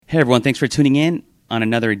Hey everyone, thanks for tuning in on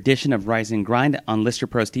another edition of Rise and Grind on Lister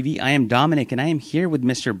Pros TV. I am Dominic and I am here with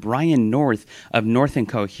Mr. Brian North of North &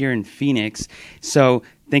 Co. here in Phoenix. So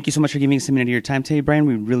thank you so much for giving us a minute of your time today, Brian.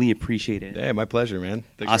 We really appreciate it. Yeah, my pleasure, man.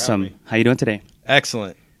 Thanks awesome. For having me. How you doing today?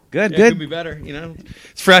 Excellent. Good, yeah, good. Could be better, you know.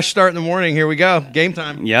 It's fresh start in the morning. Here we go. Game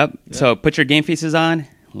time. Yep. So put your game faces on.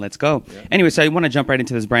 Let's go. Yep. Anyway, so I want to jump right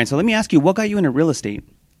into this, Brian. So let me ask you, what got you into real estate?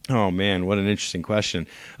 Oh, man, what an interesting question.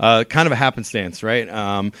 Kind of a happenstance, right?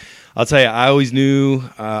 I'll tell you, I always knew,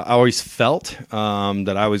 I always felt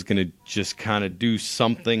that I was going to just kind of do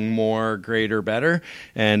something more, greater, better.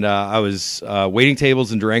 And I was waiting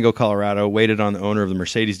tables in Durango, Colorado, waited on the owner of the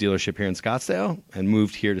Mercedes dealership here in Scottsdale, and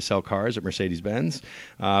moved here to sell cars at Mercedes-Benz.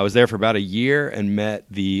 I was there for about a year and met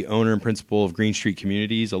the owner and principal of Green Street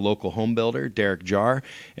Communities, a local home builder, Derek Jar.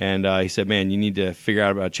 And he said, man, you need to figure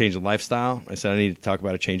out about a change of lifestyle. I said, I need to talk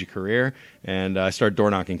about a change of career. And I started door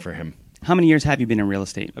knocking for him. How many years have you been in real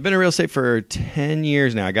estate? I've been in real estate for 10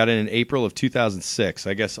 years now. I got in April of 2006.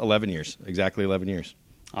 I guess 11 years, exactly 11 years.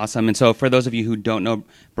 Awesome. And so for those of you who don't know,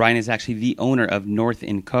 Brian is actually the owner of North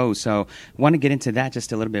 & Co. So I want to get into that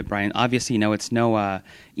just a little bit, Brian. Obviously, it's no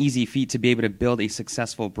easy feat to be able to build a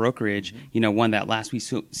successful brokerage, one that lasts. We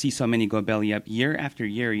see so many go belly up year after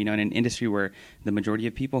year, in an industry where the majority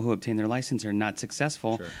of people who obtain their license are not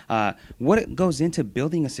successful. Sure. What goes into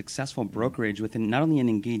building a successful brokerage with not only an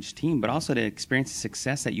engaged team, but also to experience the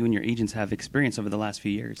success that you and your agents have experienced over the last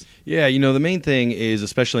few years? Yeah, the main thing is,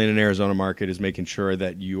 especially in an Arizona market, is making sure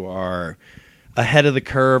that you are ahead of the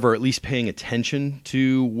curve, or at least paying attention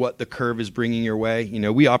to what the curve is bringing your way.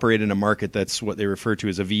 We operate in a market that's what they refer to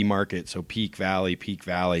as a V market, so peak,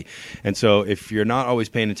 valley. And so if you're not always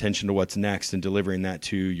paying attention to what's next and delivering that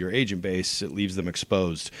to your agent base, it leaves them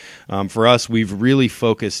exposed. For us, we've really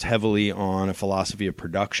focused heavily on a philosophy of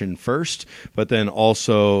production first, but then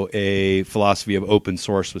also a philosophy of open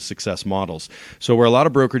source with success models. So where a lot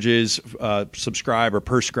of brokerages subscribe or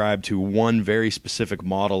prescribe to one very specific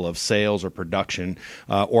model of sales or production,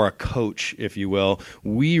 or a coach, if you will,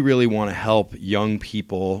 we really want to help young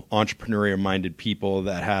people, entrepreneurial-minded people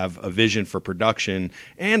that have a vision for production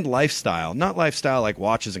and lifestyle. Not lifestyle like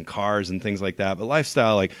watches and cars and things like that, but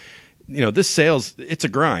lifestyle like, this sales, it's a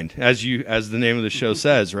grind, as the name of the show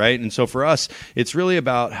says, right? And so for us, it's really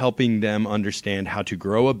about helping them understand how to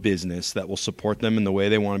grow a business that will support them in the way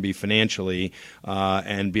they want to be financially,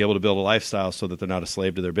 and be able to build a lifestyle so that they're not a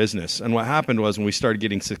slave to their business. And what happened was, when we started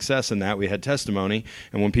getting success in that, we had testimony,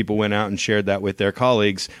 and when people went out and shared that with their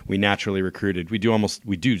colleagues, we naturally recruited. We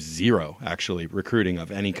do zero, actually, recruiting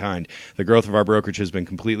of any kind. The growth of our brokerage has been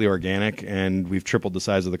completely organic, and we've tripled the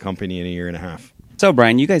size of the company in a year and a half. So,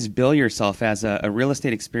 Brian, you guys bill yourself as a real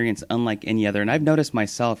estate experience unlike any other. And I've noticed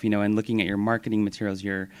myself, in looking at your marketing materials,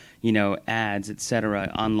 your, ads, et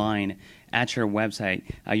cetera, online, at your website,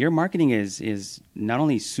 your marketing is not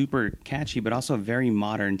only super catchy, but also very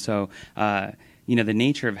modern. So, the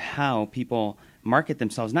nature of how people market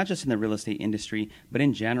themselves, not just in the real estate industry, but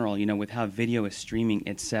in general, with how video is streaming,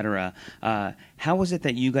 et cetera. How is it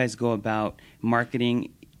that you guys go about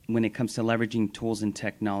marketing when it comes to leveraging tools and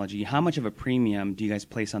technology? How much of a premium do you guys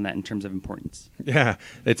place on that in terms of importance? Yeah,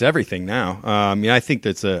 it's everything now. I think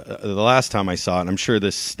that's the last time I saw it, and I'm sure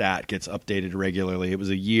this stat gets updated regularly. It was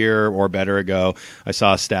a year or better ago. I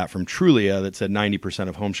saw a stat from Trulia that said 90%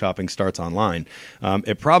 of home shopping starts online.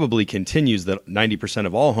 It probably continues that 90%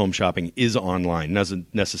 of all home shopping is online,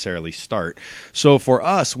 doesn't necessarily start. So for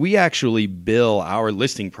us, we actually bill our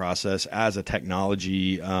listing process as a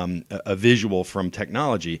technology, a visual from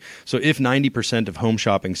technology. So if 90% of home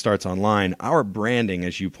shopping starts online, our branding,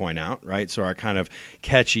 as you point out, right, so our kind of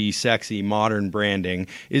catchy, sexy, modern branding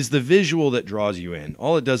is the visual that draws you in.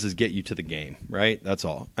 All it does is get you to the game, right? That's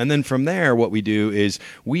all. And then from there, what we do is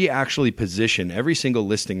we actually position every single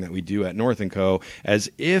listing that we do at North & Co. as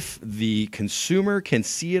if the consumer can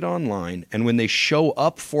see it online, and when they show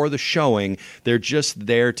up for the showing, they're just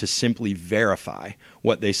there to simply verify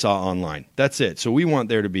what they saw online. That's it. So we want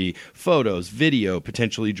there to be photos, video,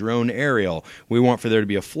 potentially drone aerial. We want for there to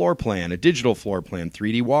be a floor plan, a digital floor plan,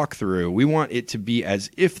 3D walkthrough. We want it to be as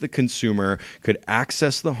if the consumer could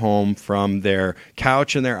access the home from their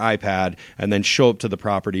couch and their iPad and then show up to the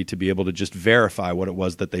property to be able to just verify what it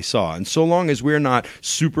was that they saw. And so long as we're not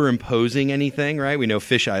superimposing anything, right? We know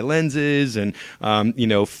fisheye lenses and,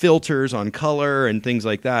 filters on color and things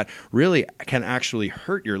like that really can actually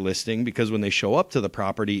hurt your listing, because when they show up to the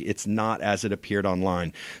property. It's not as it appeared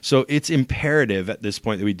online. So it's imperative at this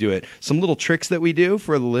point that we do it. Some little tricks that we do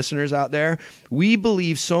for the listeners out there. We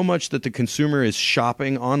believe so much that the consumer is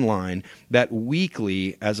shopping online that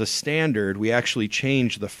weekly, as a standard, we actually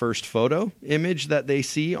change the first photo image that they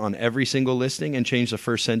see on every single listing and change the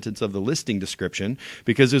first sentence of the listing description.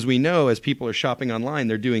 Because as we know, as people are shopping online,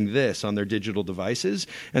 they're doing this on their digital devices.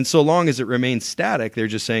 And so long as it remains static, they're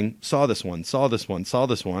just saying, saw this one, saw this one, saw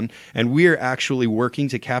this one. And we're actually working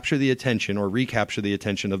to capture the attention or recapture the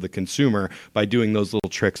attention of the consumer by doing those little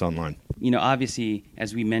tricks online. Obviously,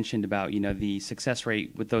 as we mentioned about, the success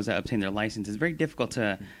rate with those that obtain their license, it's very difficult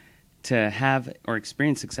to have or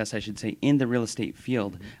experience success, I should say, in the real estate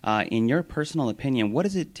field. In your personal opinion, what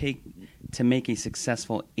does it take to make a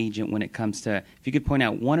successful agent when it comes to, if you could point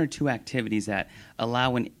out one or two activities that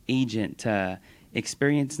allow an agent to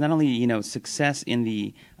experience not only, success in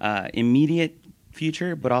the immediate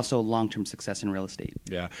future, but also long-term success in real estate?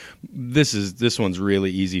 Yeah, this one's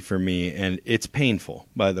really easy for me, and it's painful,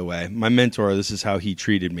 by the way. My mentor, this is how he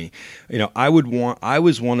treated me. I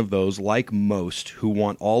was one of those, like most, who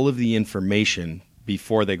want all of the information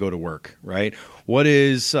before they go to work, right? What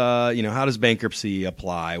is, how does bankruptcy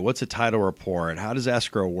apply? What's a title report? How does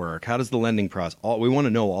escrow work? How does the lending process? We want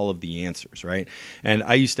to know all of the answers, right? And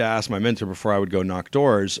I used to ask my mentor before I would go knock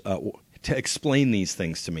doors, to explain these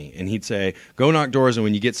things to me. And he'd say, go knock doors, and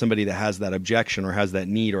when you get somebody that has that objection or has that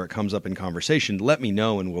need or it comes up in conversation, let me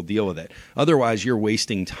know and we'll deal with it. Otherwise, you're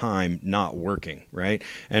wasting time not working, right?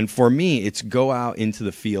 And for me, it's go out into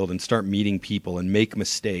the field and start meeting people and make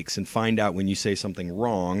mistakes and find out when you say something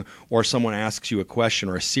wrong or someone asks you a question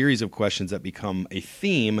or a series of questions that become a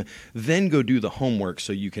theme, then go do the homework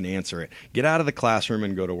so you can answer it. Get out of the classroom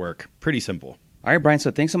and go to work. Pretty simple. All right, Brian, so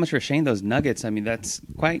thanks so much for sharing those nuggets. I mean, that's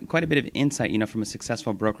quite a bit of insight, from a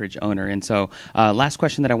successful brokerage owner. And so last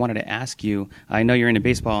question that I wanted to ask you, I know you're into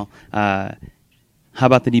baseball. How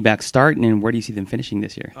about the D-backs start, and where do you see them finishing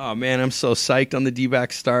this year? Oh, man, I'm so psyched on the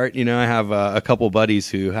D-backs start. I have a couple buddies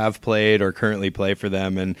who have played or currently play for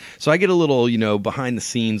them, and so I get a little,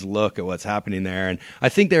 behind-the-scenes look at what's happening there. And I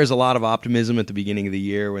think there's a lot of optimism at the beginning of the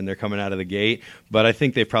year when they're coming out of the gate, but I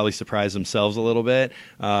think they've probably surprised themselves a little bit.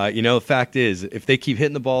 The fact is, if they keep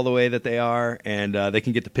hitting the ball the way that they are and they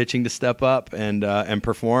can get the pitching to step up and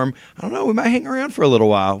perform, I don't know, we might hang around for a little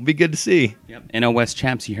while. It'll be good to see. Yep. NL West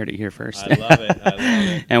champs, you heard it here first. I love it.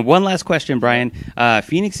 And one last question, Brian.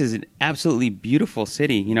 Phoenix is an absolutely beautiful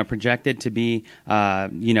city, projected to be,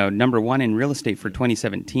 number one in real estate for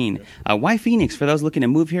 2017. Why Phoenix? For those looking to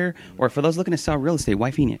move here or for those looking to sell real estate,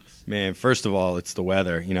 why Phoenix? Man, first of all, it's the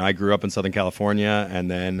weather. I grew up in Southern California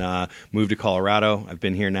and then moved to Colorado. I've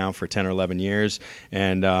been here now for 10 or 11 years,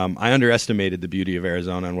 and I underestimated the beauty of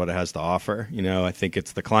Arizona and what it has to offer. I think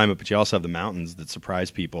it's the climate, but you also have the mountains that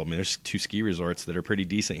surprise people. I mean, there's 2 ski resorts that are pretty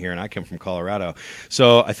decent here, and I come from Colorado.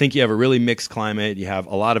 So I think you have a really mixed climate. You have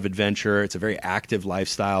a lot of adventure. It's a very active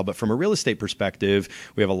lifestyle. But from a real estate perspective,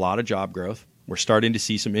 we have a lot of job growth. We're starting to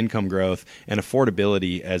see some income growth, and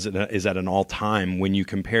affordability is at an all-time when you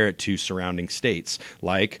compare it to surrounding states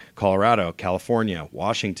like Colorado, California,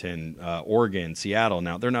 Washington, Oregon, Seattle.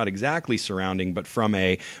 Now, they're not exactly surrounding, but from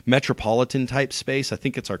a metropolitan-type space, I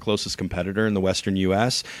think it's our closest competitor in the western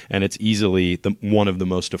U.S., and it's easily one of the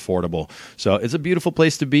most affordable. So it's a beautiful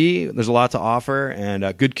place to be. There's a lot to offer, and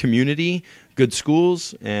a good community, good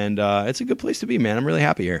schools, and it's a good place to be, man. I'm really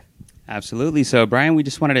happy here. Absolutely. So, Brian, we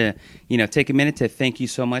just wanted to, take a minute to thank you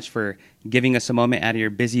so much for giving us a moment out of your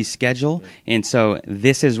busy schedule. And so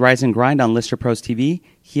this is Rise and Grind on Lister Pros TV.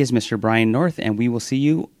 He is Mr. Brian North, and we will see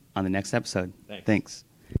you on the next episode. Thanks.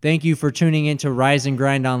 Thank you for tuning in to Rise and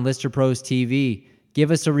Grind on Lister Pros TV.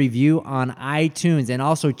 Give us a review on iTunes and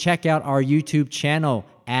also check out our YouTube channel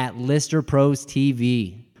at Lister Pros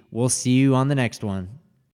TV. We'll see you on the next one.